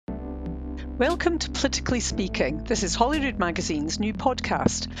Welcome to Politically Speaking. This is Holyrood Magazine's new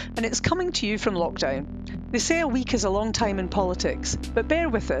podcast, and it's coming to you from lockdown. They say a week is a long time in politics, but bear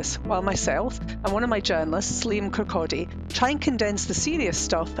with us while myself and one of my journalists, Liam Kirkcaldy, try and condense the serious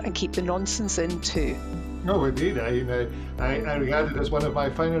stuff and keep the nonsense in too. No, indeed. I regard it as one of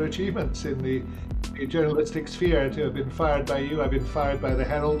my finer achievements in the journalistic sphere to have been fired by you. I've been fired by the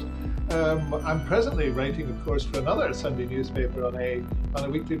Herald. I'm presently writing, of course, for another Sunday newspaper on a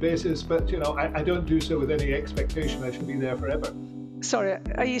weekly basis, but I don't do so with any expectation I shall be there forever. Sorry,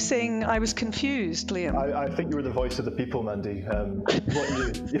 are you saying I was confused, Liam? I think you were the voice of the people, Mandy. I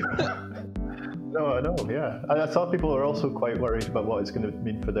thought people are also quite worried about what it's going to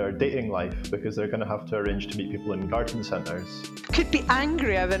mean for their dating life, because they're going to have to arrange to meet people in garden centres. Could be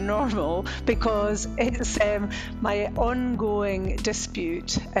angrier than normal because it's my ongoing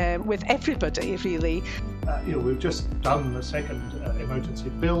dispute with everybody, really. We've just done the second emergency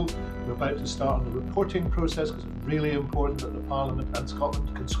bill. We're about to start on the reporting process because it's really important that the Parliament and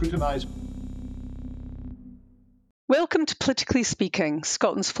Scotland can scrutinise. Welcome to Politically Speaking,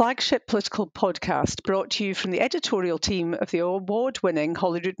 Scotland's flagship political podcast, brought to you from the editorial team of the award-winning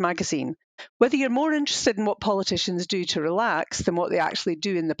Holyrood Magazine. Whether you're more interested in what politicians do to relax than what they actually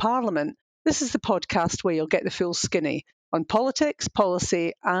do in the Parliament, this is the podcast where you'll get the full skinny on politics,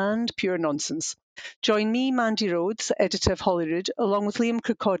 policy and pure nonsense. Join me, Mandy Rhodes, editor of Holyrood, along with Liam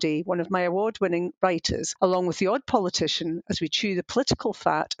Kirkcaldy, one of my award-winning writers, along with the odd politician, as we chew the political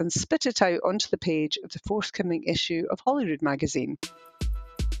fat and spit it out onto the page of the forthcoming issue of Holyrood Magazine.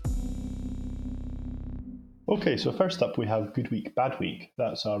 Okay, so first up we have Good Week, Bad Week.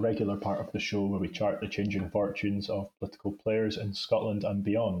 That's a regular part of the show where we chart the changing fortunes of political players in Scotland and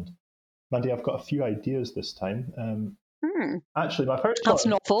beyond. Mandy, I've got a few ideas this time. Actually, my first That's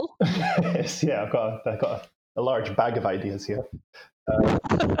novel. Yes, yeah, I've got a large bag of ideas here.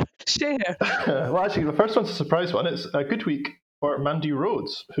 Share. Well, actually, the first one's a surprise one. It's a good week for Mandy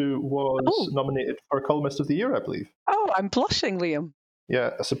Rhodes, who was nominated for Columnist of the Year, I believe. Oh, I'm blushing, Liam.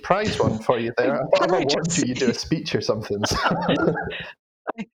 Yeah, a surprise one for you there. I thought I warned you, you'd do a speech or something.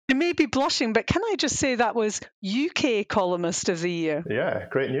 I may be blushing, but can I just say that was UK Columnist of the Year? Yeah,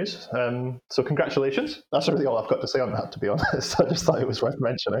 great news. So congratulations. That's really all I've got to say on that, to be honest. I just thought it was worth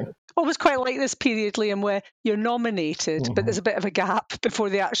mentioning. I always quite like this period, Liam, where you're nominated, but there's a bit of a gap before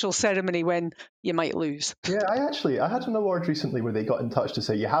the actual ceremony when you might lose. Yeah, I had an award recently where they got in touch to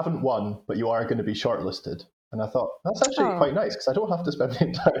say you haven't won, but you are going to be shortlisted. And I thought, that's actually quite nice, because I don't have to spend the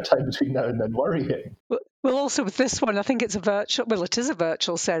entire time between now and then worrying. Well, also with this one, I think it's it is a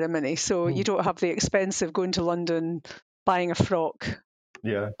virtual ceremony, so you don't have the expense of going to London, buying a frock,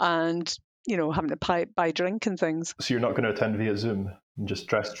 and, having to buy a drink and things. So you're not going to attend via Zoom and just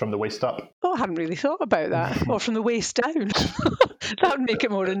dressed from the waist up? Oh, I hadn't really thought about that. Or from the waist down. That would make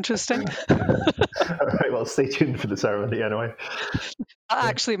it more interesting. All right, well, stay tuned for the ceremony anyway. That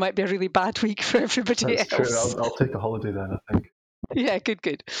actually might be a really bad week for everybody else. That's true. I'll take a holiday then, I think. Yeah,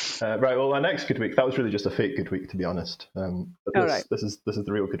 good. Right, well, our next good week, that was really just a fake good week, to be honest. But this is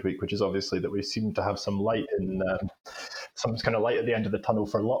the real good week, which is obviously that we seem to have some light some kind of light at the end of the tunnel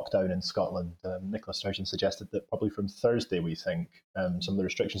for lockdown in Scotland. Nicola Sturgeon suggested that probably from Thursday, we think, some of the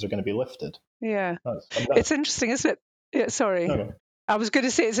restrictions are going to be lifted. Yeah. It's interesting, isn't it? Yeah, sorry. No. I was going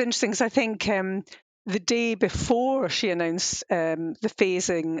to say it's interesting because I think the day before she announced the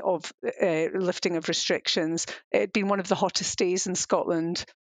phasing of lifting of restrictions, it had been one of the hottest days in Scotland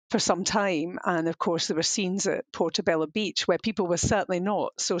for some time. And of course, there were scenes at Portobello Beach where people were certainly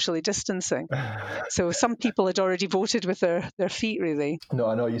not socially distancing. So some people had already voted with their feet, really. No,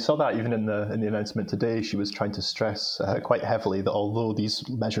 I know. You saw that even in the announcement today. She was trying to stress quite heavily that although these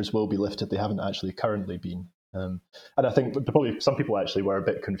measures will be lifted, they haven't actually currently been. And I think probably some people actually were a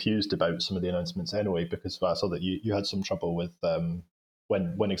bit confused about some of the announcements anyway, because I saw that you had some trouble with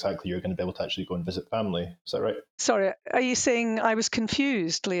when exactly you're going to be able to actually go and visit family. Is that right? Sorry, are you saying I was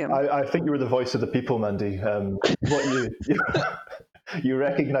confused, Liam? I think you were the voice of the people, Mandy. You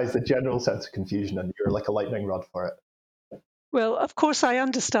recognise the general sense of confusion and you're like a lightning rod for it. Well, of course, I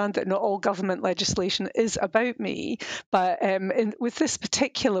understand that not all government legislation is about me, but with this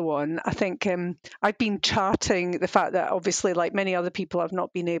particular one, I think I've been charting the fact that obviously, like many other people, I've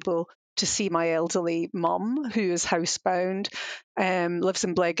not been able to see my elderly mum, who is housebound, lives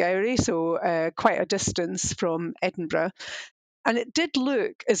in Blairgowrie, so quite a distance from Edinburgh. And it did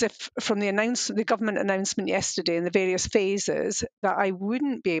look as if from the government announcement yesterday in the various phases that I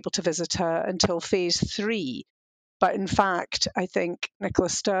wouldn't be able to visit her until phase 3. But in fact, I think Nicola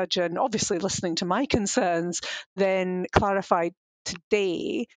Sturgeon, obviously listening to my concerns, then clarified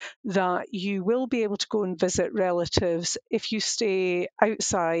today that you will be able to go and visit relatives if you stay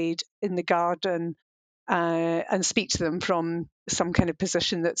outside in the garden and speak to them from some kind of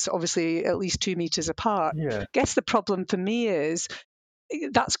position that's obviously at least 2 meters apart. Yeah. I guess the problem for me is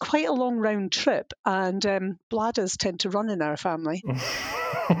that's quite a long round trip, and bladders tend to run in our family.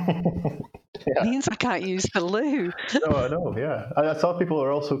 Yeah. Means I can't use the loo. No, I know, yeah. I saw people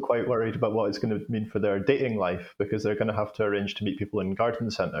are also quite worried about what it's going to mean for their dating life, because they're going to have to arrange to meet people in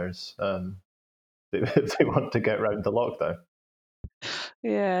garden centres if they want to get round the lockdown.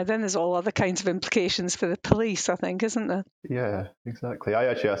 Yeah, then there's all other kinds of implications for the police, I think, isn't there? Yeah, exactly.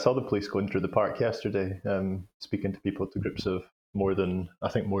 I saw the police going through the park yesterday, speaking to people, to groups of more than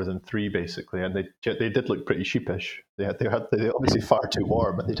 3 basically, and they did look pretty sheepish. They obviously far too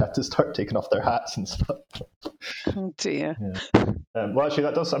warm, and they'd have to start taking off their hats and stuff. Oh dear. Yeah. Well, actually,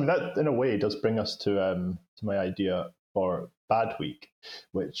 that in a way does bring us to my idea for Bad Week,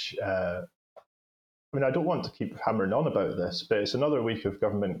 which I don't want to keep hammering on about this, but it's another week of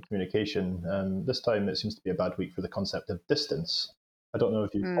government communication. This time it seems to be a bad week for the concept of distance. I don't know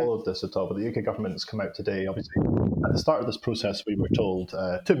if you've followed this at all, but the UK government's come out today. Obviously, at the start of this process, we were told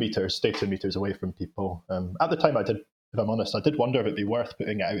 2 meters, stay 2 meters away from people. At the time, if I'm honest, I did wonder if it'd be worth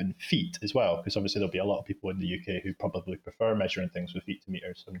putting it out in feet as well, because obviously there'll be a lot of people in the UK who probably prefer measuring things with feet to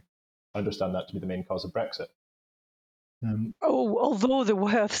meters, and I understand that to be the main cause of Brexit. Although there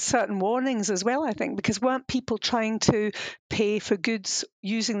were certain warnings as well, I think, because weren't people trying to pay for goods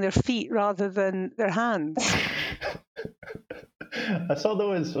using their feet rather than their hands? I saw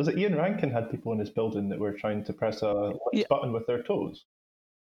was it Ian Rankin had people in his building that were trying to press a button with their toes?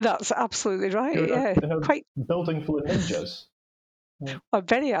 That's absolutely right, in a quite building full of ninjas.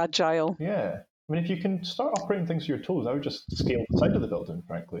 Very agile. Yeah. I mean, if you can start operating things with your toes, I would just scale the side of the building,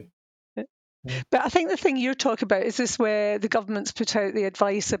 frankly. But I think the thing you're talking about is this where the government's put out the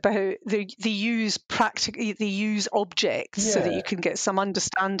advice about they use objects so that you can get some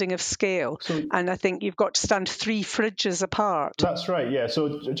understanding of scale. And I think you've got to stand 3 fridges apart. That's right, yeah.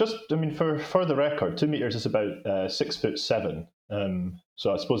 So for the record, 2 meters is about 6'7".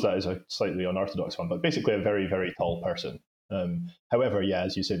 So I suppose that is a slightly unorthodox one, but basically a very, very tall person. However, yeah,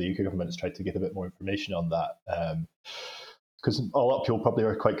 as you say, the UK government has tried to give a bit more information on that. Because a lot of people probably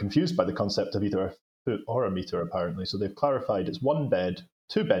are quite confused by the concept of either a foot or a meter, apparently. So they've clarified it's 1 bed,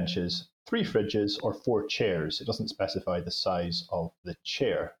 2 benches, 3 fridges, or 4 chairs. It doesn't specify the size of the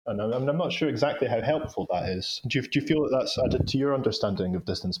chair. And I'm not sure exactly how helpful that is. Do you feel that that's added to your understanding of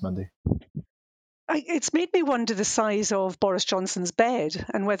distance, Mandy? It's made me wonder the size of Boris Johnson's bed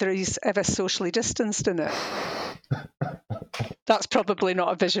and whether he's ever socially distanced in it. That's probably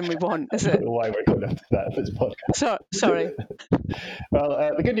not a vision we want, is it? I don't know why we're going into that in this podcast. Sorry.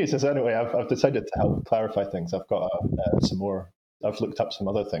 Well, the good news is, anyway, I've decided to help clarify things. I've got some more. I've looked up some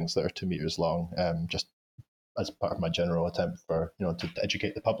other things that are 2 meters long, just as part of my general attempt for to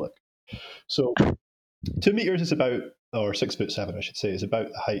educate the public. So, 2 meters is about, or 6'7", I should say, is about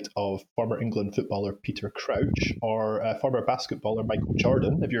the height of former England footballer Peter Crouch, or former basketballer Michael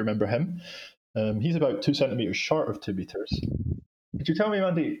Jordan, if you remember him. He's about 2 centimeters short of 2 meters. Could you tell me,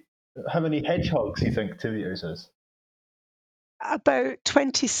 Mandy, how many hedgehogs you think 2 meters is? About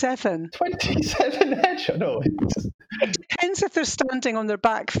 27. 27 hedgehogs? No. It depends if they're standing on their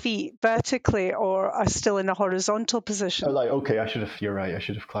back feet vertically or are still in a horizontal position. Okay, you're right, I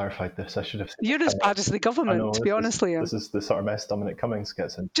should have clarified this. You're as bad as the government, to be honest, Liam. This is the sort of mess Dominic Cummings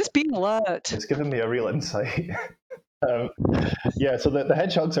gets in. Just be alert. It's given me a real insight. Yeah, so the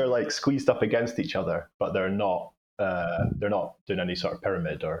hedgehogs are squeezed up against each other, but they're not doing any sort of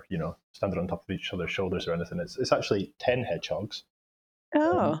pyramid or standing on top of each other's shoulders or anything. It's actually 10 hedgehogs.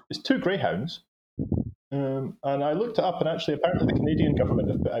 It's 2 greyhounds. And I looked it up, and actually, apparently, the Canadian government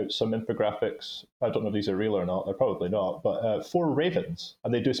have put out some infographics. I don't know if these are real or not. They're probably not. But 4 ravens,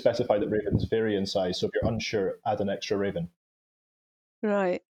 and they do specify that ravens vary in size. So if you're unsure, add an extra raven.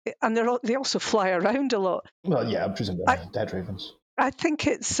 Right. And they also fly around a lot. Well, yeah, I'm presuming they're dead ravens. I think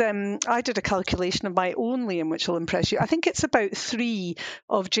it's, I did a calculation of my own, Liam, which will impress you. I think it's about 3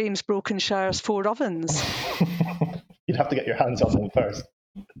 of James Brokenshire's 4 ovens. You'd have to get your hands on them first.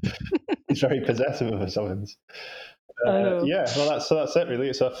 He's very possessive of his ovens. Yeah, well, that's it, really.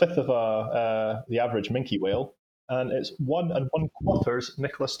 It's a fifth of the average minke whale, and it's 1 1/4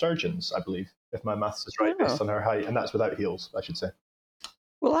 Nicola Sturgeon's, I believe, if my maths is right, based on her height, and that's without heels, I should say.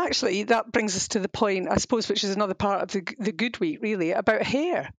 Well, actually, that brings us to the point, I suppose, which is another part of the Good Week, really, about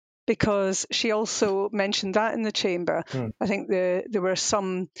hair, because she also mentioned that in the chamber. I think there were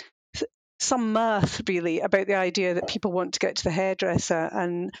some mirth, really, about the idea that people want to get to the hairdresser,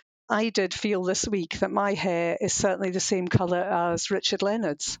 and I did feel this week that my hair is certainly the same colour as Richard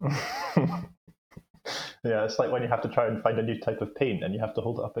Leonard's. Yeah, it's like when you have to try and find a new type of paint and you have to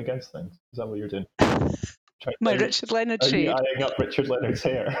hold it up against things. Is that what you're doing? My Richard Leonard Are you shade. eyeing up Richard Leonard's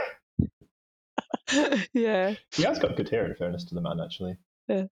hair? Yeah. He has got good hair, in fairness to the man, actually.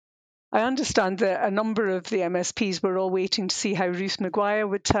 Yeah. I understand that a number of the MSPs were all waiting to see how Ruth Maguire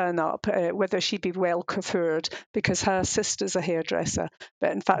would turn up, whether she'd be well coiffured, because her sister's a hairdresser.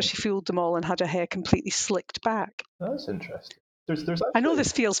 But in fact, she fooled them all and had her hair completely slicked back. That's interesting. There's actually, I know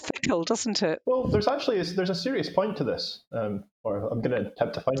this feels fickle, doesn't it? Well, there's a serious point to this, or I'm going to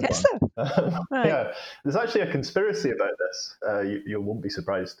attempt to find Is one. Right. Yeah, there's actually a conspiracy about this. You won't be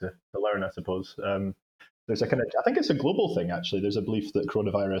surprised to learn, I suppose. There's a kind of, I think it's a global thing, actually. There's a belief that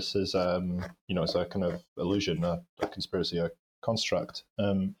coronavirus is, it's a kind of illusion, a conspiracy, a construct,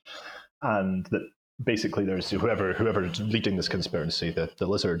 and that basically there's whoever's leading this conspiracy, the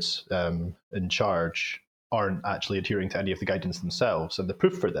lizards in charge, aren't actually adhering to any of the guidance themselves. And the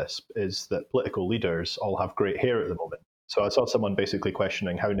proof for this is that political leaders all have great hair at the moment. So I saw someone basically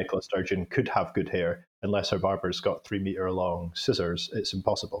questioning how Nicola Sturgeon could have good hair unless her barber's got 3-meter long scissors. It's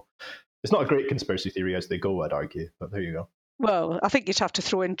impossible. It's not a great conspiracy theory as they go, I'd argue, but there you go. Well, I think you'd have to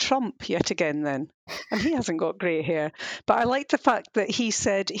throw in Trump yet again then. And he hasn't got grey hair. But I like the fact that he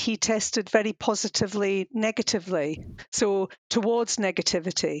said he tested very positively, negatively, so towards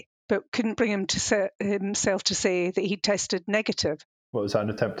negativity, but couldn't bring himself to say that he tested negative. What was that, an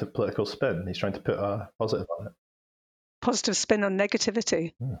attempt at political spin? He's trying to put a positive on it. Positive spin on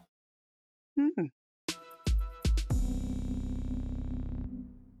negativity.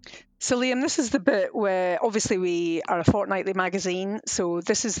 So, Liam, this is the bit where obviously we are a fortnightly magazine. So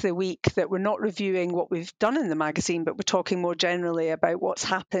this is the week that we're not reviewing what we've done in the magazine, but we're talking more generally about what's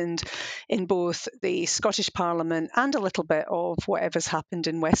happened in both the Scottish Parliament and a little bit of whatever's happened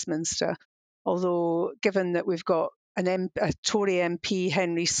in Westminster. Although, given that we've got a Tory MP,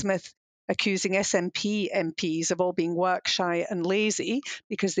 Henry Smith, accusing SNP MPs of all being work shy and lazy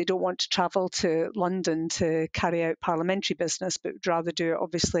because they don't want to travel to London to carry out parliamentary business, but would rather do it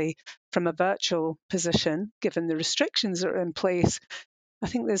obviously from a virtual position, given the restrictions that are in place. I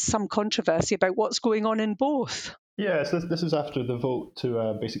think there's some controversy about what's going on in both. Yeah, so this is after the vote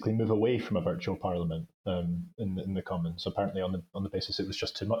to basically move away from a virtual parliament in the Commons. Apparently on the basis it was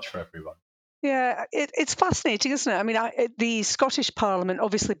just too much for everyone. Yeah, it's fascinating, isn't it? I mean, the Scottish Parliament,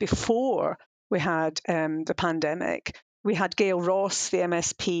 obviously before we had the pandemic, we had Gail Ross, the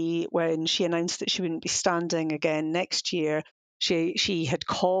MSP, when she announced that she wouldn't be standing again next year. She had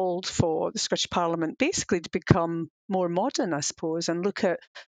called for the Scottish Parliament basically to become more modern, I suppose, and look at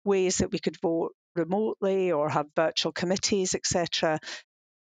ways that we could vote remotely or have virtual committees, etc.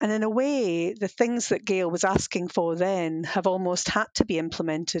 And in a way, the things that Gail was asking for then have almost had to be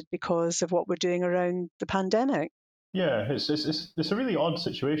implemented because of what we're doing around the pandemic. Yeah, it's a really odd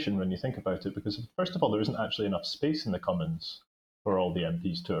situation when you think about it, because first of all, there isn't actually enough space in the Commons for all the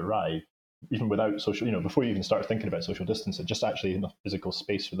MPs to arrive, even without social, before you even start thinking about social distancing, just actually enough physical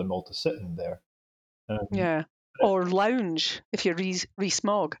space for them all to sit in there. Yeah. Or lounge if you're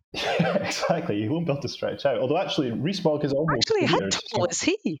Rees-Mogg. Yeah, exactly. You won't be able to stretch out. Although actually, Rees-Mogg is almost Actually, 2 how meters. tall is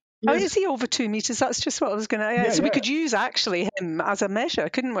he? Oh, is he over 2 meters? That's just what I was going to. Yeah, so we could use actually him as a measure,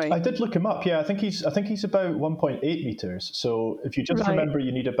 couldn't we? I did look him up. Yeah, I think he's about 1.8 meters. So if you just remember,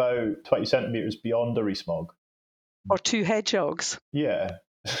 you need about 20 centimeters beyond a Rees-Mogg. Or 2 hedgehogs. Yeah,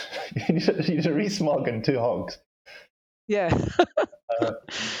 you need a Rees-Mogg and 2 hogs. Yeah.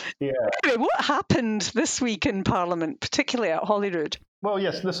 Yeah. Anyway, what happened this week in Parliament, particularly at Holyrood? Well,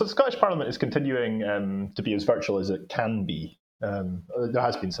 yes, the Scottish Parliament is continuing to be as virtual as it can be. There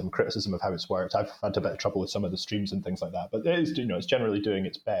has been some criticism of how it's worked. I've had a bit of trouble with some of the streams and things like that, but it is, it's generally doing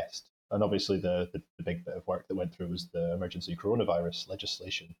its best. And obviously, the big bit of work that went through was the emergency coronavirus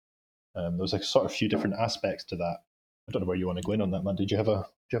legislation. There was a sort of few different aspects to that. I don't know where you want to go in on that, man. Did you have a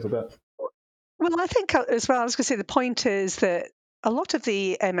bit? Well, I think as well, I was going to say the point is that a lot of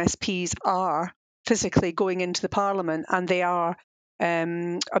the MSPs are physically going into the Parliament and they are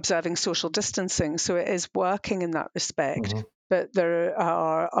observing social distancing. So it is working in that respect. Mm-hmm. But there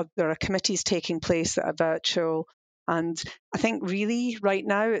are committees taking place that are virtual. And I think really right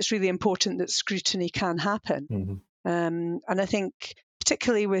now it's really important that scrutiny can happen. Mm-hmm. And I think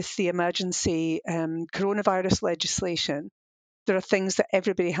particularly with the emergency coronavirus legislation, there are things that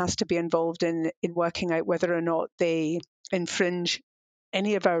everybody has to be involved in working out whether or not they infringe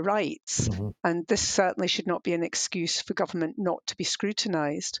any of our rights. Mm-hmm. And this certainly should not be an excuse for government not to be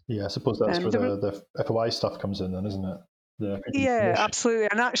scrutinised. Yeah, I suppose that's where the FOI stuff comes in then, isn't it? Yeah, absolutely.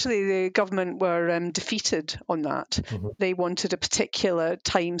 And actually, the government were defeated on that. Mm-hmm. They wanted a particular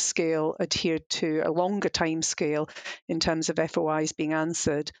timescale adhered to, a longer timescale in terms of FOIs being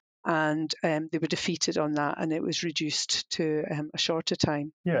answered. And they were defeated on that, and it was reduced to a shorter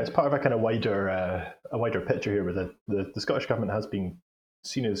time. Yeah, it's part of a kind of wider picture here, where the Scottish government has been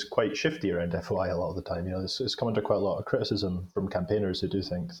seen as quite shifty around FOI a lot of the time. It's come under quite a lot of criticism from campaigners who do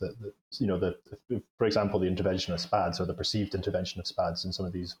think that for example, the intervention of SPADs or the perceived intervention of SPADs in some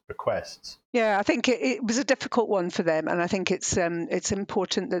of these requests. Yeah, I think it was a difficult one for them, and I think it's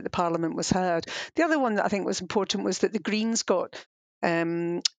important that the Parliament was heard. The other one that I think was important was that the Greens got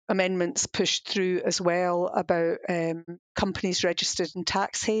amendments pushed through as well about companies registered in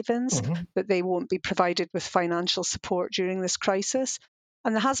tax havens, Mm-hmm. that they won't be provided with financial support during this crisis.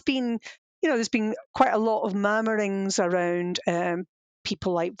 And there has been, there's been quite a lot of murmurings around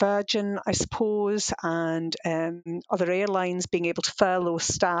people like Virgin, I suppose, and other airlines being able to furlough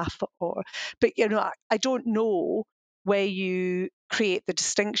staff. But I don't know where you create the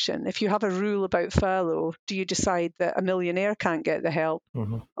distinction. If you have a rule about furlough, do you decide that a millionaire can't get the help?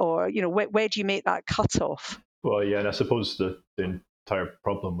 Mm-hmm. Or, where do you make that cutoff? Well, yeah, and I suppose the entire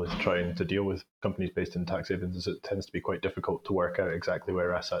problem with trying to deal with companies based in tax havens is it tends to be quite difficult to work out exactly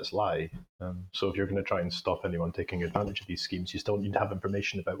where assets lie. So if you're going to try and stop anyone taking advantage of these schemes, you still need to have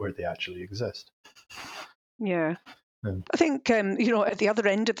information about where they actually exist. Yeah. I think, at the other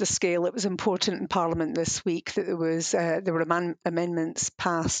end of the scale, it was important in Parliament this week that there were amendments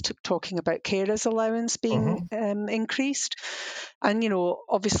passed talking about carers allowance being increased. And,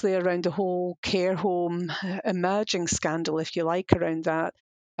 obviously around the whole care home emerging scandal, if you like, around that,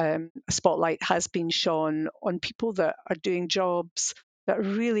 a spotlight has been shone on people that are doing jobs that are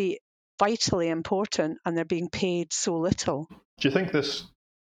really vitally important and they're being paid so little. Do you think this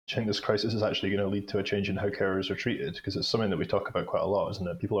crisis is actually going to lead to a change in how carers are treated? Because it's something that we talk about quite a lot, isn't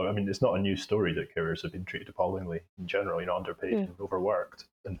it? It's not a new story that carers have been treated appallingly in general, underpaid and overworked.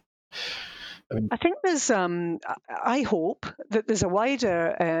 And I think there's, I hope that there's a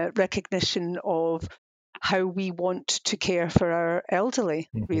wider recognition of how we want to care for our elderly,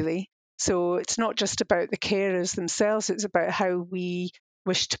 really. So it's not just about the carers themselves, it's about how we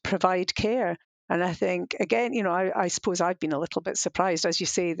wish to provide care. And I think, again, I suppose I've been a little bit surprised. As you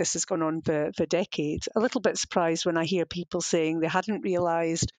say, this has gone on for decades. A little bit surprised when I hear people saying they hadn't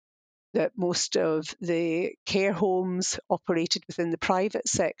realised that most of the care homes operated within the private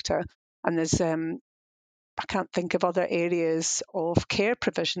sector. And there's, I can't think of other areas of care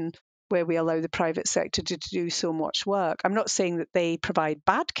provision where we allow the private sector to do so much work. I'm not saying that they provide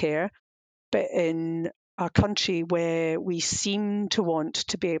bad care, but in a country where we seem to want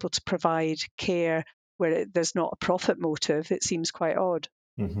to be able to provide care where there's not a profit motive, it seems quite odd.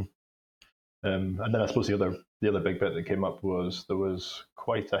 Mm-hmm. And then I suppose the other big bit that came up was there was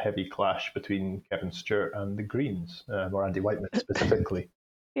quite a heavy clash between Kevin Stewart and the Greens, or Andy Whiteman specifically.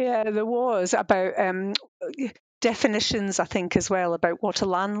 Yeah, there was about definitions, I think, as well, about what a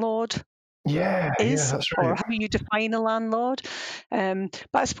landlord is, that's right. or how you define a landlord. But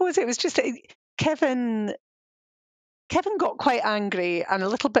I suppose it was just Kevin got quite angry and a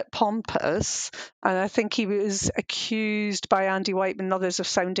little bit pompous, and I think he was accused by Andy Whiteman and others of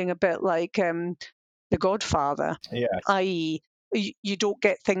sounding a bit like the Godfather, i.e., you don't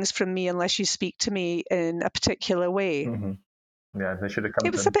get things from me unless you speak to me in a particular way. Mm-hmm. Yeah, they should have come.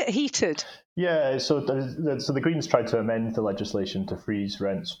 It was a bit heated. Yeah, so the Greens tried to amend the legislation to freeze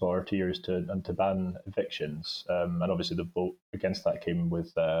rents for 2 years and to ban evictions, and obviously the vote against that came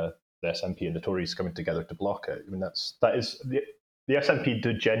with the SNP and the Tories coming together to block it. The SNP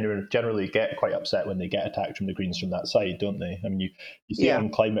do generally get quite upset when they get attacked from the Greens from that side, don't they? You see it on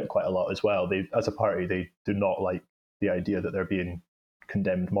climate quite a lot as well. They, as a party, they do not like the idea that they're being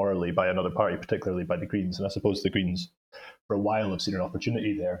condemned morally by another party, particularly by the Greens. And I suppose the Greens, for a while, have seen an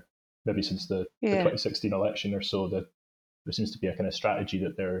opportunity there, maybe since the 2016 election or so, that there seems to be a kind of strategy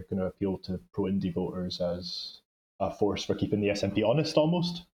that they're going to appeal to pro-Indie voters as a force for keeping the SNP honest,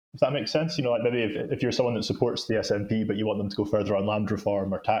 almost, if that makes sense. Maybe if you're someone that supports the SNP, but you want them to go further on land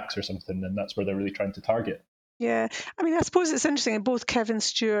reform or tax or something, then that's where they're really trying to target. Yeah, I suppose it's interesting, both Kevin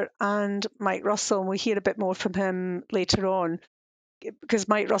Stewart and Mike Russell, and we hear a bit more from him later on, because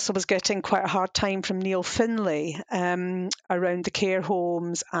Mike Russell was getting quite a hard time from Neil Finlay around the care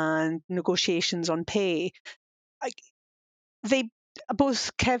homes and negotiations on pay.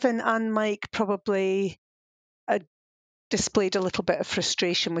 Both Kevin and Mike probably displayed a little bit of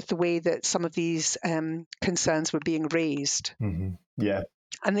frustration with the way that some of these concerns were being raised. Mm-hmm. Yeah.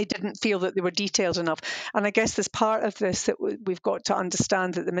 And they didn't feel that they were detailed enough. And I guess there's part of this that we've got to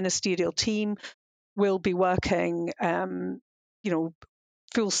understand, that the ministerial team will be working,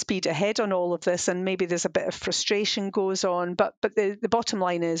 full speed ahead on all of this, and maybe there's a bit of frustration goes on. But the bottom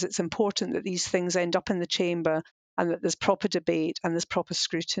line is it's important that these things end up in the chamber and that there's proper debate and there's proper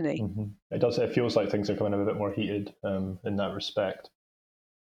scrutiny. Mm-hmm. It feels like things are coming a bit more heated in that respect.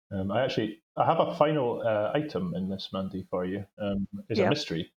 I have a final item in this, Mandy, for you. It's a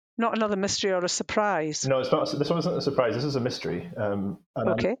mystery. Not another mystery or a surprise. No, it's not. This one isn't a surprise. This is a mystery.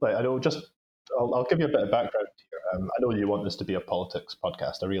 Okay. I'll give you a bit of background here. I know you want this to be a politics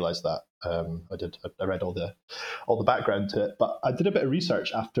podcast. I realise that. I read all the background to it, but I did a bit of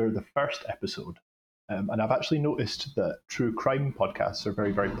research after the first episode, and I've actually noticed that true crime podcasts are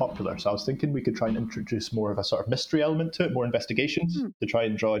very, very popular. So I was thinking we could try and introduce more of a sort of mystery element to it, more investigations to try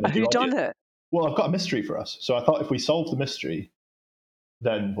and draw in. Have you done it? Well, I've got a mystery for us. So I thought if we solve the mystery,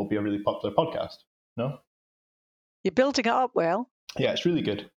 then we'll be a really popular podcast. No? You're building it up well. Yeah, it's really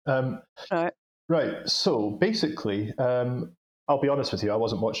good. Right. So basically, I'll be honest with you, I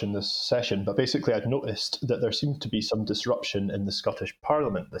wasn't watching this session, but basically I'd noticed that there seemed to be some disruption in the Scottish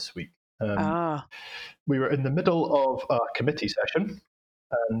Parliament this week. We were in the middle of a committee session,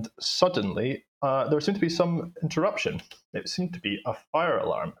 and suddenly there seemed to be some interruption. It seemed to be a fire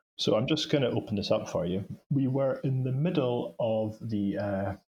alarm. So I'm just going to open this up for you. We were in the middle of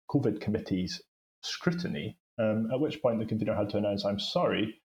the COVID committee's scrutiny, at which point the convener had to announce, I'm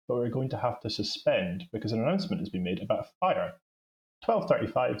sorry, but we're going to have to suspend because an announcement has been made about a fire.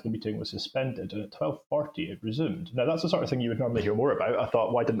 12:35, the meeting was suspended, and at 12:40, it resumed. Now, that's the sort of thing you would normally hear more about. I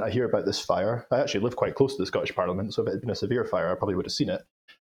thought, why didn't I hear about this fire? I actually live quite close to the Scottish Parliament, so if it had been a severe fire, I probably would have seen it.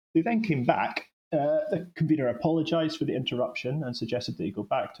 They then came back. The convener apologised for the interruption and suggested that he go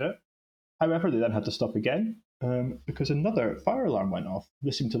back to it. However, they then had to stop again because another fire alarm went off.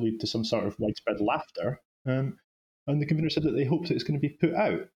 This seemed to lead to some sort of widespread laughter, and the convener said that they hoped that it's going to be put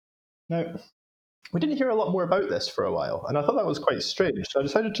out. Now, we didn't hear a lot more about this for a while, and I thought that was quite strange, so I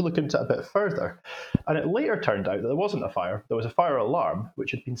decided to look into it a bit further. And it later turned out that there wasn't a fire. There was a fire alarm,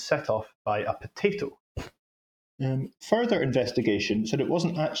 which had been set off by a potato. Further investigation said it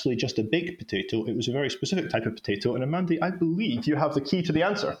wasn't actually just a baked potato, it was a very specific type of potato. And Amanda, I believe you have the key to the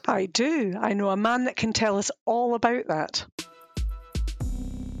answer. I do. I know a man that can tell us all about that.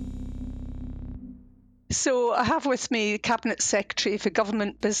 So I have with me Cabinet Secretary for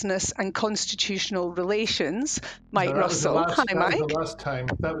Government Business and Constitutional Relations, Mike Russell. Hi, Mike.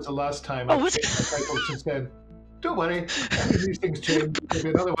 That was the last time. Oh, was it? Since then. Don't worry, these things change. There'll be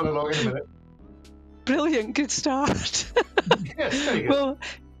another one along in a minute. Brilliant, good start. Yes, very good. Well,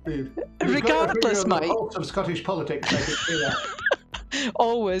 regardless, Mike. The pulse of Scottish politics, I could say that.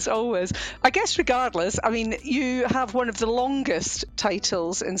 Always. I guess regardless, I mean, you have one of the longest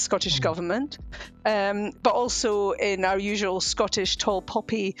titles in Scottish government, but also in our usual Scottish tall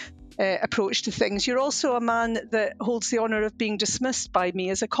poppy approach to things. You're also a man that holds the honour of being dismissed by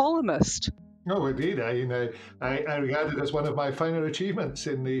me as a columnist. Oh, indeed. I regard it as one of my finer achievements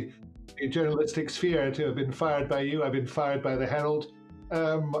in the journalistic sphere to have been fired by you. I've been fired by the Herald.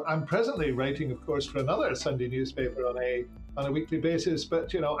 I'm presently writing, of course, for another Sunday newspaper on a weekly basis,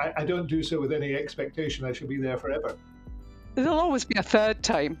 but I don't do so with any expectation I shall be there forever. There'll always be a third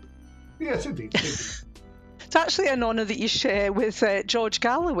time. Yes, indeed. It's actually an honour that you share with George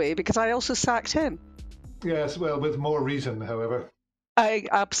Galloway, because I also sacked him. Yes, well, with more reason, however.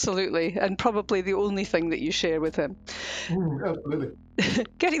 Absolutely, and probably the only thing that you share with him. Absolutely.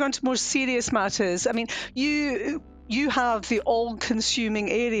 Getting on to more serious matters, I mean, you have the all-consuming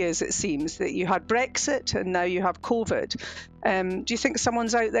areas, it seems, that you had Brexit and now you have COVID. Do you think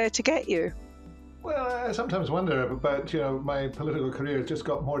someone's out there to get you? Well, I sometimes wonder about, my political career has just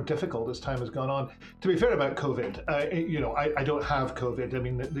got more difficult as time has gone on. To be fair about COVID, I don't have COVID. I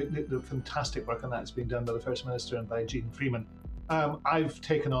mean, the fantastic work on that's been done by the First Minister and by Jeane Freeman. I've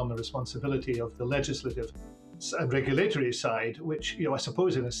taken on the responsibility of the legislative and regulatory side, which, I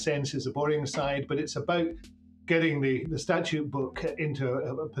suppose in a sense is a boring side, but it's about getting the statute book into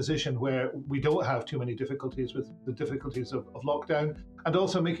a position where we don't have too many difficulties with the difficulties of lockdown, and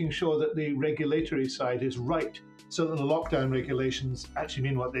also making sure that the regulatory side is right, so that the lockdown regulations actually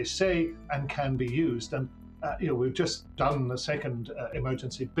mean what they say and can be used. And we've just done the second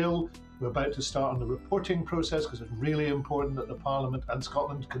emergency bill. We're about to start on the reporting process, because it's really important that the Parliament and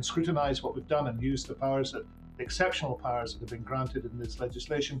Scotland can scrutinise what we've done and use the exceptional powers that have been granted in this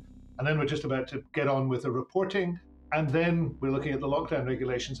legislation. And then we're just about to get on with the reporting. And then we're looking at the lockdown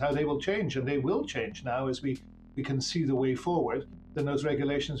regulations, how they will change. And they will change now as we can see the way forward. Then those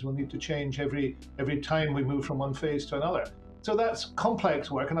regulations will need to change every time we move from one phase to another. So that's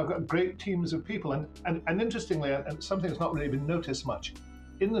complex work, and I've got great teams of people. And interestingly, and something that's not really been noticed much,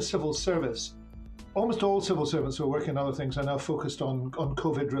 in the civil service, almost all civil servants who are working on other things are now focused on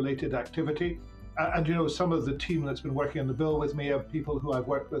COVID-related activity. And some of the team that's been working on the bill with me are people who I've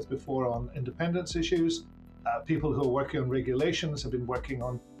worked with before on independence issues. People who are working on regulations have been working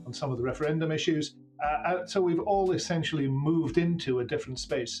on some of the referendum issues. So we've all essentially moved into a different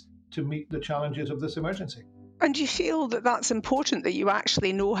space to meet the challenges of this emergency. And do you feel that that's important, that you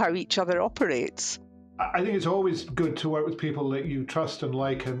actually know how each other operates? I think it's always good to work with people that you trust and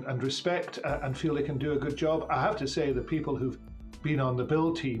like and respect and feel they can do a good job. I have to say the people who've been on the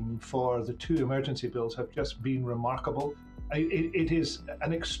bill team for the 2 emergency bills have just been remarkable. It is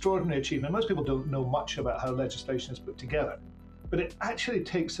an extraordinary achievement. Most people don't know much about how legislation is put together, but it actually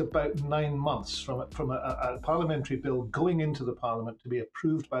takes about 9 months from a parliamentary bill going into the Parliament to be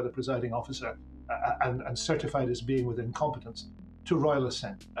approved by the presiding officer and certified as being within competence to royal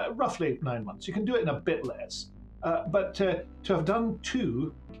assent. Roughly 9 months. You can do it in a bit less, but to have done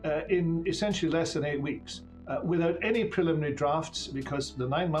 2 in essentially less than 8 weeks without any preliminary drafts, because the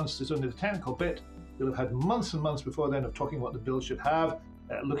 9 months is only the technical bit. You'll have had months and months before then of talking what the bill should have,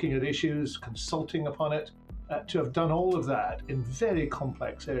 looking at issues, consulting upon it. To have done all of that in very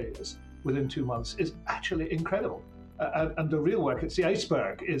complex areas within 2 months is actually incredible. And the real work, it's the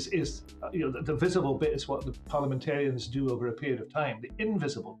iceberg, is the visible bit is what the parliamentarians do over a period of time. The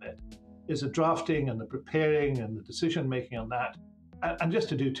invisible bit is the drafting and the preparing and the decision making on that. And just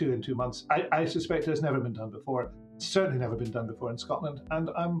to do 2 in 2 months, I suspect has never been done before. It's certainly never been done before in Scotland.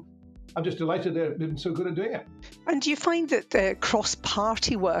 And I'm just delighted they've been so good at doing it. And do you find that the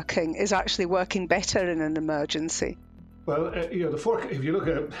cross-party working is actually working better in an emergency? Well, if you look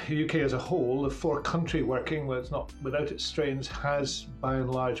at the UK as a whole, the 4-country working, well, it's not without its strains, has by and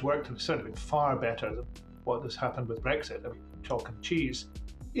large worked, and it's certainly been far better than what has happened with Brexit. I mean, chalk and cheese.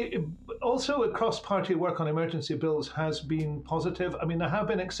 Also, cross-party work on emergency bills has been positive. I mean, there have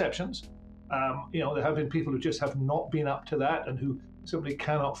been exceptions. There have been people who just have not been up to that and who simply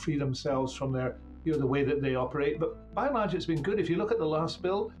cannot free themselves from the way that they operate. But by and large, it's been good. If you look at the last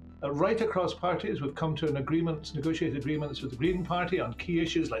bill, right across parties, we've come to negotiated agreements with the Green Party on key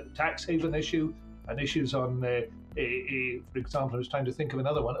issues like the tax haven issue and issues on, for example, I was trying to think of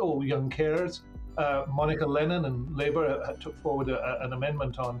another one, young carers. Monica Lennon and Labour took forward an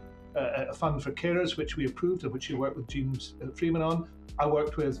amendment on a fund for carers, which we approved and which she worked with James Freeman on. I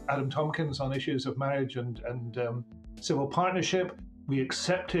worked with Adam Tompkins on issues of marriage and civil partnership. We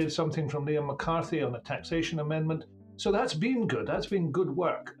accepted something from Liam McCarthy on a taxation amendment. So that's been good. That's been good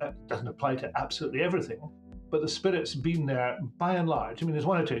work. It doesn't apply to absolutely everything, but the spirit's been there by and large. I mean, there's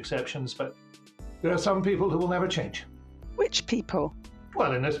 1 or 2 exceptions, but there are some people who will never change. Which people?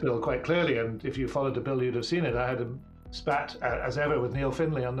 Well, in this bill, quite clearly, and if you followed the bill, you'd have seen it. I had a spat, as ever, with Neil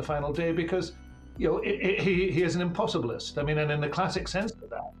Findlay on the final day because, he is an impossibilist. I mean, and in the classic sense of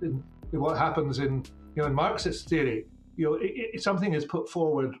that, in what happens in Marxist theory, something is put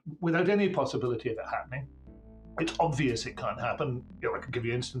forward without any possibility of it happening. It's obvious it can't happen. I could give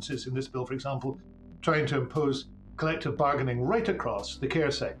you instances in this bill, for example, trying to impose collective bargaining right across the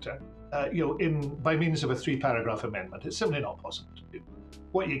care sector, by means of a 3-paragraph amendment. It's simply not possible to do.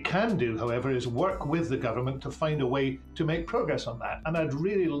 What you can do, however, is work with the government to find a way to make progress on that. And I'd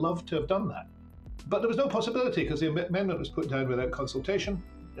really love to have done that. But there was no possibility because the amendment was put down without consultation.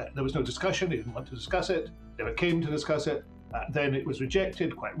 There was no discussion. They didn't want to discuss it. Never came to discuss it. Then it was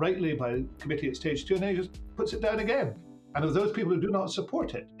rejected, quite rightly, by the committee at stage 2, and then he just puts it down again. And of those people who do not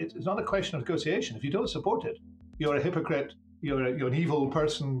support it, it's not a question of negotiation. If you don't support it, you're a hypocrite, you're an evil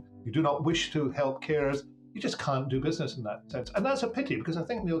person, you do not wish to help carers. You just can't do business in that sense. And that's a pity because I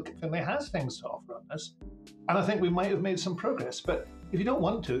think Neil Findlay has things to offer on this. And I think we might have made some progress. But if you don't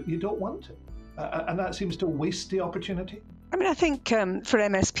want to, you don't want to. And that seems to waste the opportunity. I mean, I think for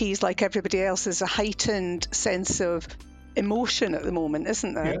MSPs, like everybody else, there's a heightened sense of emotion at the moment,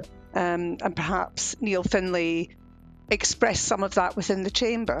 isn't there? Yeah. And perhaps Neil Findlay expressed some of that within the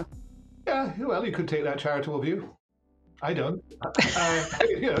chamber. Yeah, well, you could take that charitable view. I don't.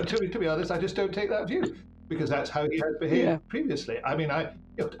 To be honest, I just don't take that view because that's how he has behaved previously. I mean,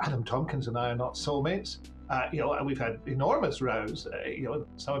 Adam Tompkins and I are not soulmates. And we've had enormous rows.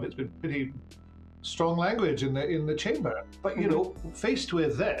 Some of it's been pretty strong language in the chamber. But faced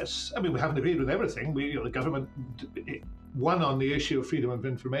with this, I mean, we haven't agreed with everything. The government won on the issue of freedom of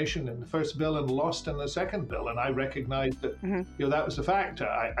information in the first bill and lost in the second bill, and I recognise that that was the fact.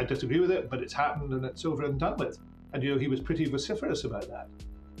 I disagree with it, but it's happened and it's over and done with. And he was pretty vociferous about that.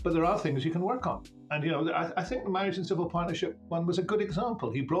 But there are things you can work on, and I think the marriage and civil partnership one was a good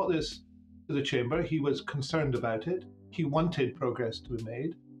example. He brought this to the chamber. He was concerned about it. He wanted progress to be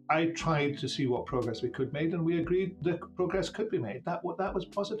made. I tried to see what progress we could make, and we agreed that progress could be made. That was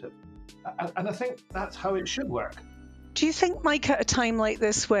positive. And I think that's how it should work. Do you think, Mike, at a time like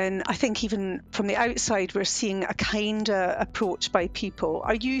this, when I think even from the outside we're seeing a kind of approach by people,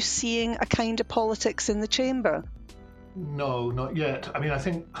 are you seeing a kind of politics in the chamber? No, not yet. I mean, I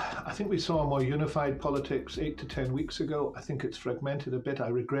think we saw a more unified politics 8 to 10 weeks ago. I think it's fragmented a bit. I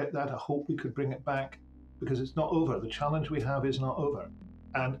regret that. I hope we could bring it back, because it's not over. The challenge we have is not over.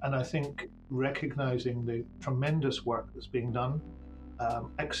 And I think recognizing the tremendous work that's being done,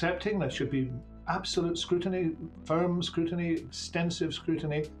 accepting there should be absolute scrutiny, firm scrutiny, extensive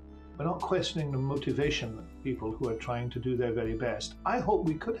scrutiny. We're not questioning the motivation of people who are trying to do their very best. I hope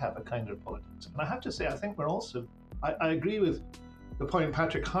we could have a kinder politics. And I have to say, I think we're also, I agree with the point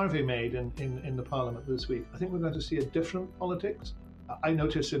Patrick Harvey made in the Parliament this week. I think we're going to see a different politics. I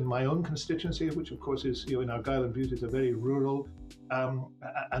notice in my own constituency, which of course is, in Argyll and Bute, is a very rural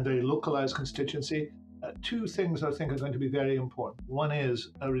and very localised constituency, two things I think are going to be very important. One is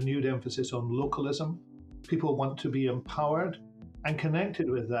a renewed emphasis on localism. People want to be empowered, and connected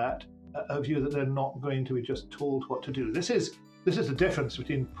with that, a view that they're not going to be just told what to do. This is the difference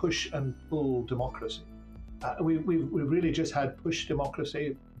between push and pull democracy. We've really just had push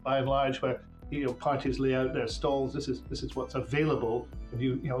democracy by and large, where parties lay out their stalls. This is what's available, and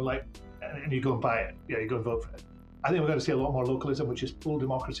you go and buy it. Yeah, you go and vote for it. I think we're going to see a lot more localism, which is full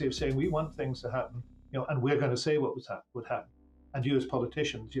democracy of saying we want things to happen, and we're going to say what would happen. And you as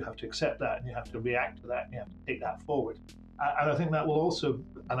politicians, you have to accept that, and you have to react to that, and you have to take that forward. And I think that will also,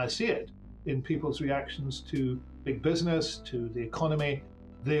 and I see it in people's reactions to big business, to the economy.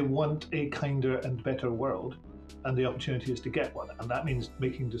 They want a kinder and better world, and the opportunity is to get one. And that means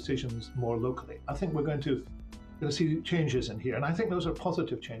making decisions more locally. I think we're going to see changes in here. And I think those are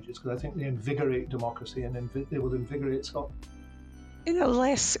positive changes, because I think they invigorate democracy, and they will invigorate Scotland. In a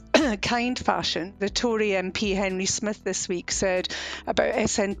less kind fashion, the Tory MP Henry Smith this week said about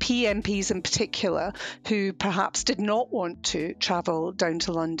SNP MPs in particular, who perhaps did not want to travel down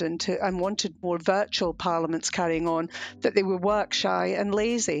to London and wanted more virtual parliaments carrying on, that they were work shy and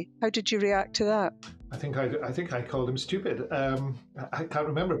lazy. How did you react to that? I think I called him stupid. I can't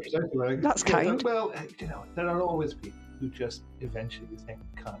remember precisely. That's kind. Well, there are always people who just eventually think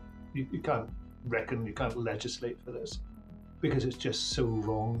you can't reckon, you can't legislate for this, because it's just so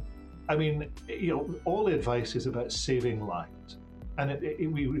wrong. I mean, all advice is about saving lives, and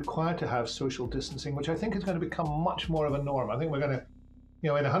we require to have social distancing, which I think is going to become much more of a norm. I think we're going to,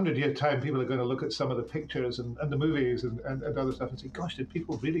 in 100 years' time, people are going to look at some of the pictures and the movies and other stuff and say, "Gosh, did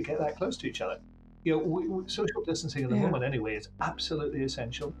people really get that close to each other?" Social distancing at the moment, anyway, is absolutely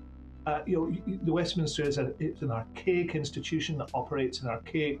essential. The Westminster it's an archaic institution that operates in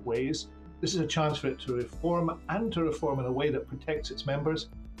archaic ways. This is a chance for it to reform, and to reform in a way that protects its members.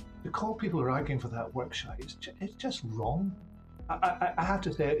 To call people who are arguing for that work shy, it's just wrong. I have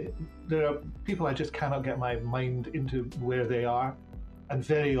to say, there are people I just cannot get my mind into where they are, and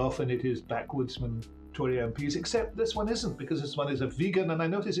very often it is backwoodsman Tory MPs, except this one isn't, because this one is a vegan, and I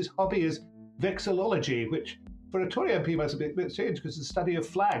notice his hobby is vexillology, which for a Tory MP must be a bit strange, because it's the study of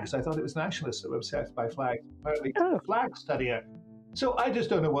flags. I thought it was nationalists that were obsessed by flags. Apparently, a flag studier. So I just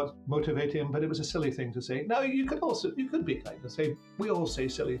don't know what motivated him, but it was a silly thing to say. Now, you could be kind and say, we all say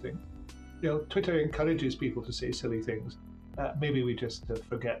silly things. Twitter encourages people to say silly things. Maybe we just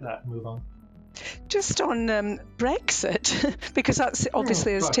forget that and move on. Just on Brexit, because that's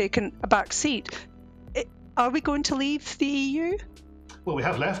obviously has taken a back seat. Are we going to leave the EU? Well, we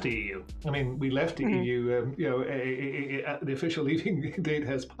have left the EU. I mean, we left the EU. The official leaving date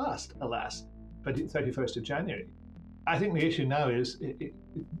has passed, alas, but 31st of January. I think the issue now is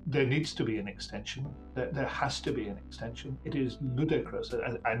there needs to be an extension. There has to be an extension. It is ludicrous.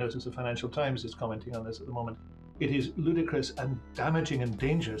 I notice the Financial Times is commenting on this at the moment. It is ludicrous and damaging and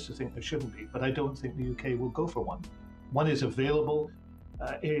dangerous to think there shouldn't be, but I don't think the UK will go for one. One is available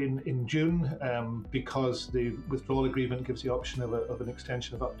in June because the withdrawal agreement gives the option of an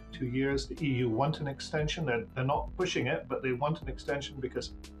extension of up to 2 years. The EU want an extension. They're not pushing it, but they want an extension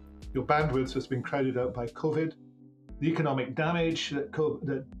because your bandwidth has been crowded out by COVID. The economic damage that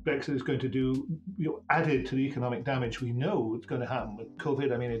Brexit is going to do, added to the economic damage we know it's going to happen with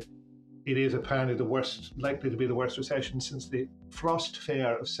COVID. I mean, it is apparently likely to be the worst recession since the Frost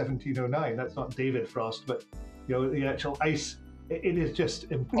Fair of 1709. That's not David Frost, but the actual ice. It is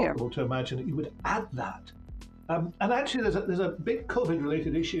just impossible to imagine that you would add that. And actually, there's a big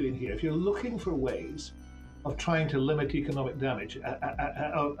COVID-related issue in here. If you're looking for ways of trying to limit economic damage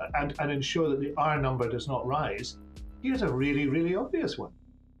and ensure that the R number does not rise, here's a really, really obvious one.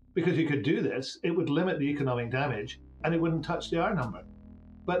 Because you could do this, it would limit the economic damage, and it wouldn't touch the R number.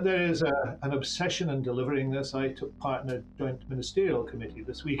 But there is an obsession in delivering this. I took part in a joint ministerial committee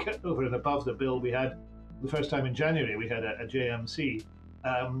this week over and above the bill. We had, the first time in January, we had a JMC,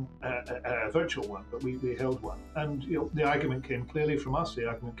 a virtual one, but we held one. And the argument came clearly from us, the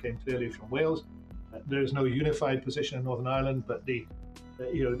argument came clearly from Wales. There is no unified position in Northern Ireland, but the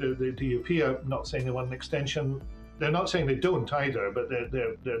DUP are not saying they want an extension. They're not saying they don't either, but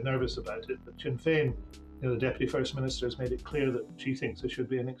they're nervous about it. But Sinn Féin, the Deputy First Minister, has made it clear that she thinks there should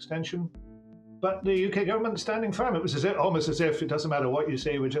be an extension. But the UK government is standing firm. It was almost as if it doesn't matter what you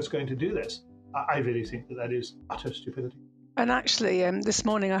say, we're just going to do this. I really think that is utter stupidity. And actually, this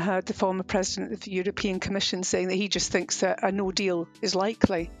morning I heard the former president of the European Commission saying that he just thinks that a no deal is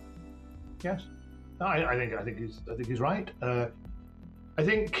likely. Yes, I think he's right. I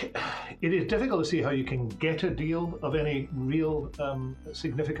think it is difficult to see how you can get a deal of any real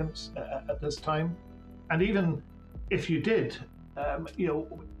significance at this time. And even if you did,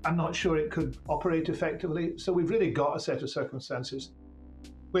 I'm not sure it could operate effectively. So we've really got a set of circumstances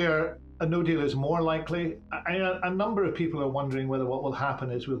where a no deal is more likely. A number of people are wondering whether what will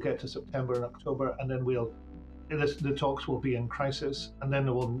happen is we'll get to September and October, and then the talks will be in crisis, and then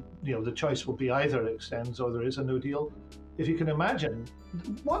the choice will be either it extends or there is a no deal. If you can imagine,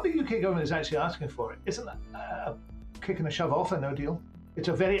 what the UK government is actually asking for isn't a kick and a shove off a no deal. It's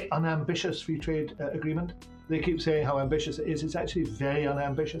a very unambitious free trade agreement. They keep saying how ambitious it is. It's actually very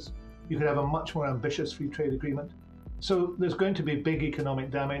unambitious. You could have a much more ambitious free trade agreement. So there's going to be big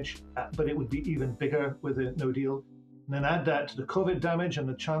economic damage, but it would be even bigger with a no deal. And then add that to the COVID damage, and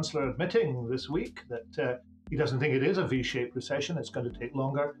the Chancellor admitting this week that he doesn't think it is a V-shaped recession. It's going to take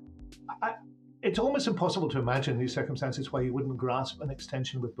longer. It's almost impossible to imagine these circumstances why you wouldn't grasp an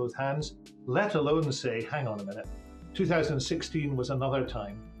extension with both hands, let alone say, hang on a minute, 2016 was another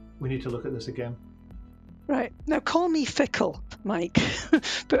time. We need to look at this again. Right. Now, call me fickle, Mike,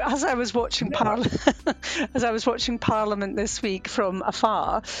 but as I was watching Parliament this week from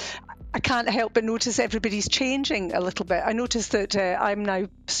afar, I can't help but notice everybody's changing a little bit. I noticed that I'm now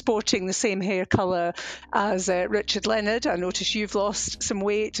sporting the same hair colour as Richard Leonard. I noticed you've lost some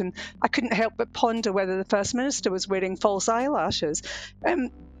weight, and I couldn't help but ponder whether the First Minister was wearing false eyelashes.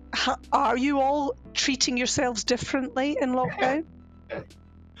 Are you all treating yourselves differently in lockdown?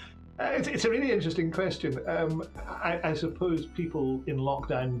 It's a really interesting question. I suppose people in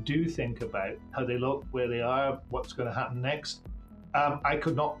lockdown do think about how they look, where they are, what's going to happen next. I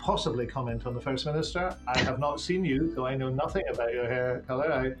could not possibly comment on the First Minister. I have not seen you, so I know nothing about your hair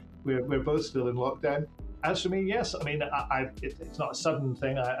colour. We're both still in lockdown. As for me, yes. I mean, it's not a sudden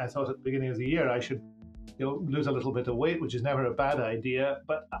thing. I thought at the beginning of the year I should lose a little bit of weight, which is never a bad idea.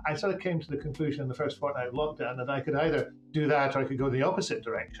 But I sort of came to the conclusion in the first fortnight of lockdown that I could either do that or I could go the opposite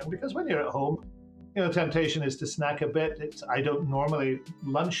direction. Because when you're at home, temptation is to snack a bit. I don't normally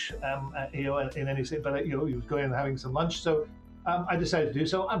lunch, in any way, but you was going and having some lunch. So I decided to do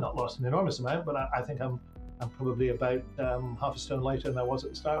so. I'm not lost an enormous amount, but I think I'm probably about half a stone lighter than I was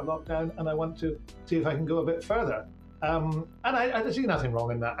at the start of lockdown, and I want to see if I can go a bit further. And I see nothing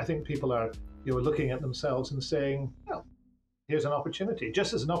wrong in that. I think people are looking at themselves and saying, here's an opportunity,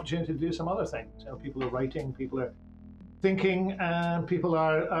 just as an opportunity to do some other things. People are writing, people are thinking, and people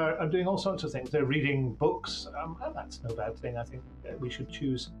are doing all sorts of things. They're reading books, and that's no bad thing. I think we should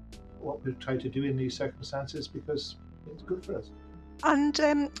choose what we try to do in these circumstances because it's good for us. And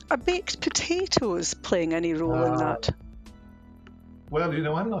are baked potatoes playing any role in that? Well,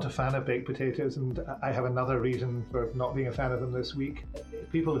 I'm not a fan of baked potatoes, and I have another reason for not being a fan of them this week.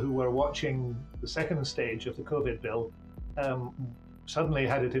 People who were watching the second stage of the COVID bill suddenly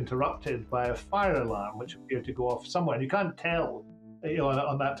had it interrupted by a fire alarm, which appeared to go off somewhere. And you can't tell,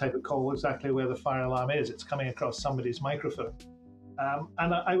 on that type of call exactly where the fire alarm is. It's coming across somebody's microphone.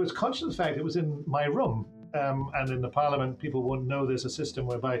 And I was conscious of the fact it was in my room. And in the Parliament, people won't know there's a system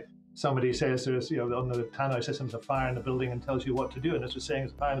whereby somebody says there's, on the tannoy system, there's a fire in the building and tells you what to do. And this was saying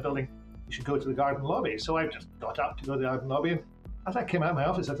there's a fire in the building, you should go to the garden lobby. So I just got up to go to the garden lobby. And as I came out of my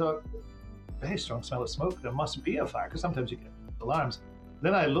office, I thought, very strong smell of smoke. There must be a fire, because sometimes you get alarms.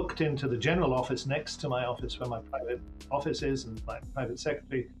 Then I looked into the general office next to my office, where my private office is, and my private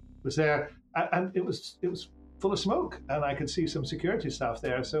secretary was there. And it was full of smoke, and I could see some security staff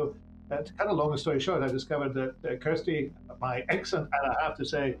there. So to cut a long story short, I discovered that Kirsty, my excellent, and I have to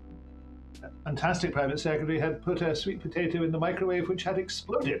say, fantastic private secretary, had put a sweet potato in the microwave which had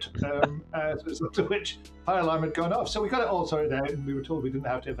exploded, as a result of which fire alarm had gone off. So we got it all sorted out, and we were told we didn't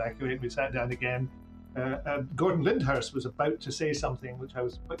have to evacuate. We sat down again. Gordon Lyndhurst was about to say something which I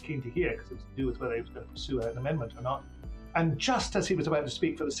was quite keen to hear, because it was to do with whether he was going to pursue an amendment or not. And just as he was about to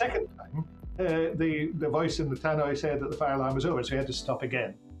speak for the second time, the voice in the tannoy said that the fire alarm was over, so he had to stop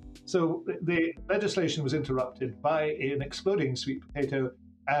again. So the legislation was interrupted by an exploding sweet potato,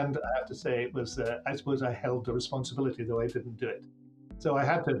 and I have to say it was, I suppose I held the responsibility, though I didn't do it. So I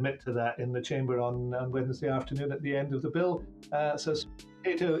had to admit to that in the chamber on Wednesday afternoon at the end of the bill. So sweet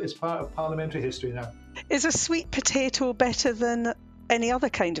potato is part of parliamentary history now. Is a sweet potato better than any other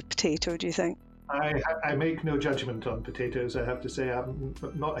kind of potato, do you think? I make no judgment on potatoes, I have to say. I'm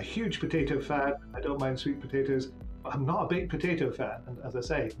not a huge potato fan. I don't mind sweet potatoes. But I'm not a baked potato fan. And as I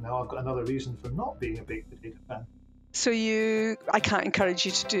say, now I've got another reason for not being a baked potato fan. So I can't encourage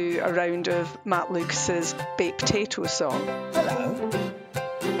you to do a round of Matt Lucas's baked potato song. Hello.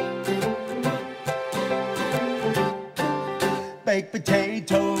 Baked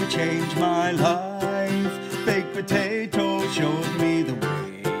potato changed my life. Baked potato showed me the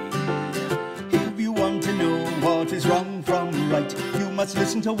way. If you want to know what is wrong from right, you must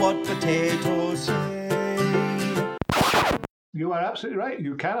listen to what potatoes say. You are absolutely right.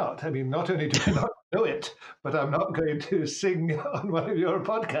 You cannot. I mean, not only do I not know it, but I'm not going to sing on one of your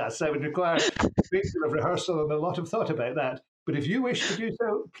podcasts. I would require a great deal of rehearsal and a lot of thought about that. But if you wish to do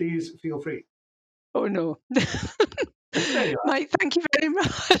so, please feel free. Oh, no. There you are. Mike, thank you very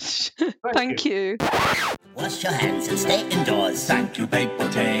much. Thank you. Wash your hands and stay indoors. Thank you, baked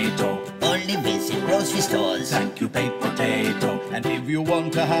potato. Only visit grocery stores. Thank you, baked potato. And if you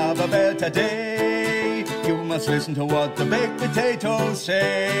want to have a better day, you must listen to what the baked potatoes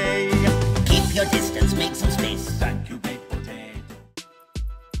say. Keep your distance, make some space. Thank you, baked potato.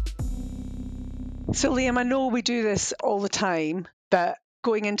 So, Liam, I know we do this all the time, but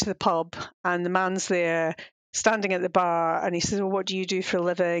going into the pub and the man's there standing at the bar and he says, well, what do you do for a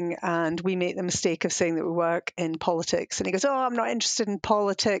living? And we make the mistake of saying that we work in politics. And he goes, oh, I'm not interested in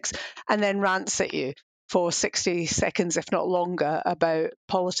politics, and then rants at you for 60 seconds, if not longer, about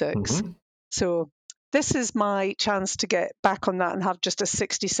politics. Mm-hmm. So this is my chance to get back on that and have just a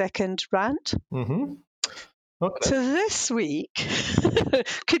 60-second rant. Mm-hmm. Okay. So this week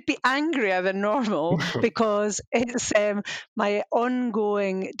could be angrier than normal because it's my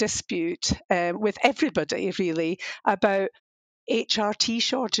ongoing dispute with everybody, really, about HRT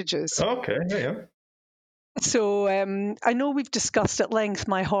shortages. Okay, yeah. So I know we've discussed at length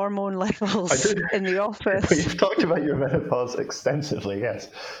my hormone levels in the office. You've talked about your menopause extensively, yes.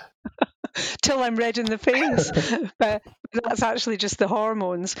 Till I'm red in the face. But that's actually just the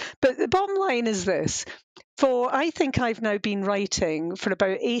hormones. But the bottom line is this. I think I've now been writing for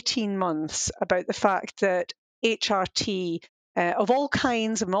about 18 months about the fact that HRT of all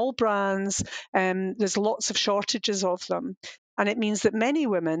kinds and all brands, there's lots of shortages of them. And it means that many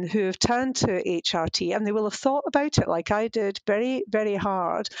women who have turned to HRT, and they will have thought about it like I did very, very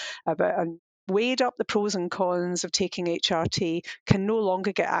hard and weighed up the pros and cons of taking HRT, can no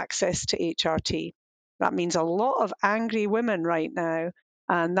longer get access to HRT. That means a lot of angry women right now,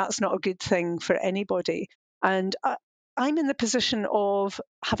 and that's not a good thing for anybody. And I'm in the position of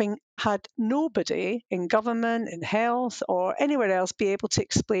having had nobody in government, in health, or anywhere else be able to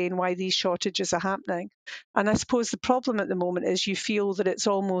explain why these shortages are happening. And I suppose the problem at the moment is you feel that it's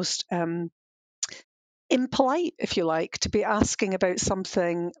almost impolite, if you like, to be asking about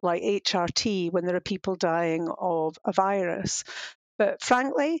something like HRT when there are people dying of a virus. But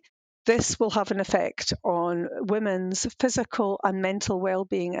frankly, this will have an effect on women's physical and mental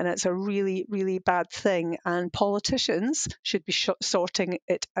well-being, and it's a really, really bad thing. And politicians should be sorting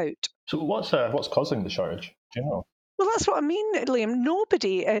it out. So what's causing the shortage? Do you know? Well, that's what I mean, Liam.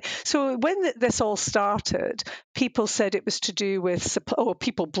 Nobody. So when this all started, people said it was to do with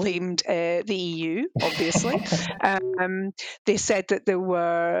people blamed the EU, obviously. They said that there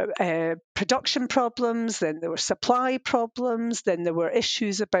were production problems, then there were supply problems, then there were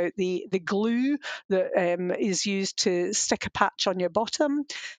issues about the glue that is used to stick a patch on your bottom.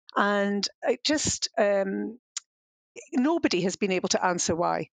 And it just nobody has been able to answer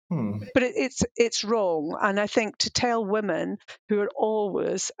why. But it's wrong. And I think to tell women who are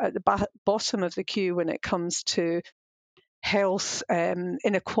always at the bottom of the queue when it comes to health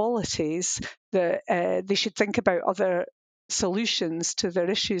inequalities that they should think about other solutions to their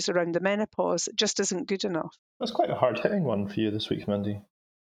issues around the menopause, it just isn't good enough. That's quite a hard-hitting one for you this week, Mandy.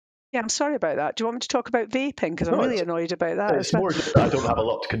 Yeah, I'm sorry about that. Do you want me to talk about vaping? Because I'm really annoyed about that. It's more just I don't have a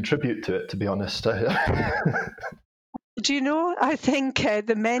lot to contribute to it, to be honest. Do you know, I think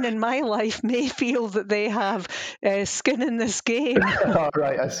the men in my life may feel that they have skin in this game. Oh,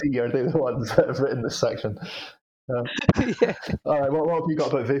 right, I see. Are they the ones that have written this section? Yeah. All right, what have you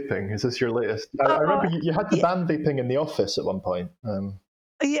got about vaping? Is this your latest? I remember you had to ban vaping in the office at one point.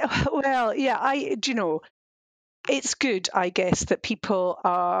 Yeah, well, yeah, do you know, it's good, I guess, that people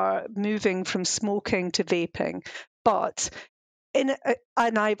are moving from smoking to vaping, but and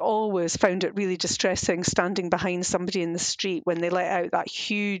I've always found it really distressing standing behind somebody in the street when they let out that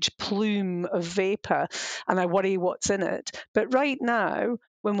huge plume of vapour, and I worry what's in it. But right now,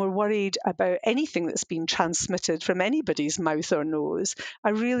 when we're worried about anything that's been transmitted from anybody's mouth or nose, I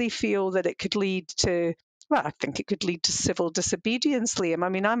really feel that it could lead to, well, I think it could lead to civil disobedience, Liam. I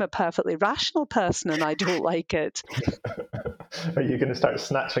mean, I'm a perfectly rational person and I don't like it. Are you going to start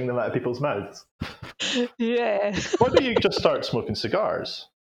snatching them out of people's mouths? Yeah. Why don't you just start smoking cigars?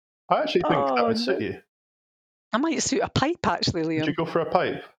 I actually think that would suit you. I might suit a pipe, actually, Liam. Would you go for a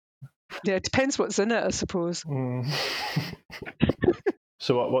pipe? Yeah, it depends what's in it, I suppose.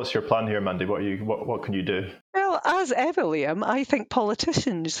 So what's your plan here, Mandy? What can you do? Well, as ever, Liam, I think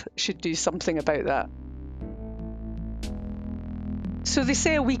politicians should do something about that. So they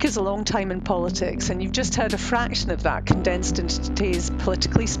say a week is a long time in politics, and you've just heard a fraction of that condensed into today's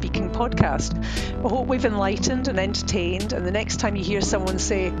Politically Speaking podcast. I hope we've enlightened and entertained, and the next time you hear someone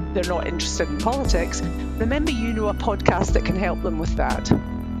say they're not interested in politics, remember you know a podcast that can help them with that.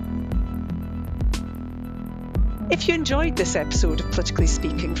 If you enjoyed this episode of Politically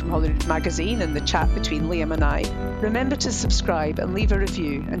Speaking from Holyrood Magazine and the chat between Liam and I, remember to subscribe and leave a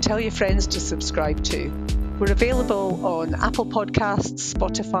review, and tell your friends to subscribe too. We're available on Apple Podcasts,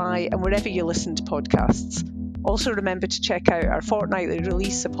 Spotify, and wherever you listen to podcasts. Also remember to check out our fortnightly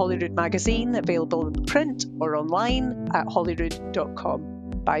release of Holyrood Magazine, available in print or online at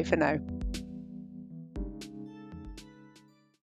holyrood.com. Bye for now.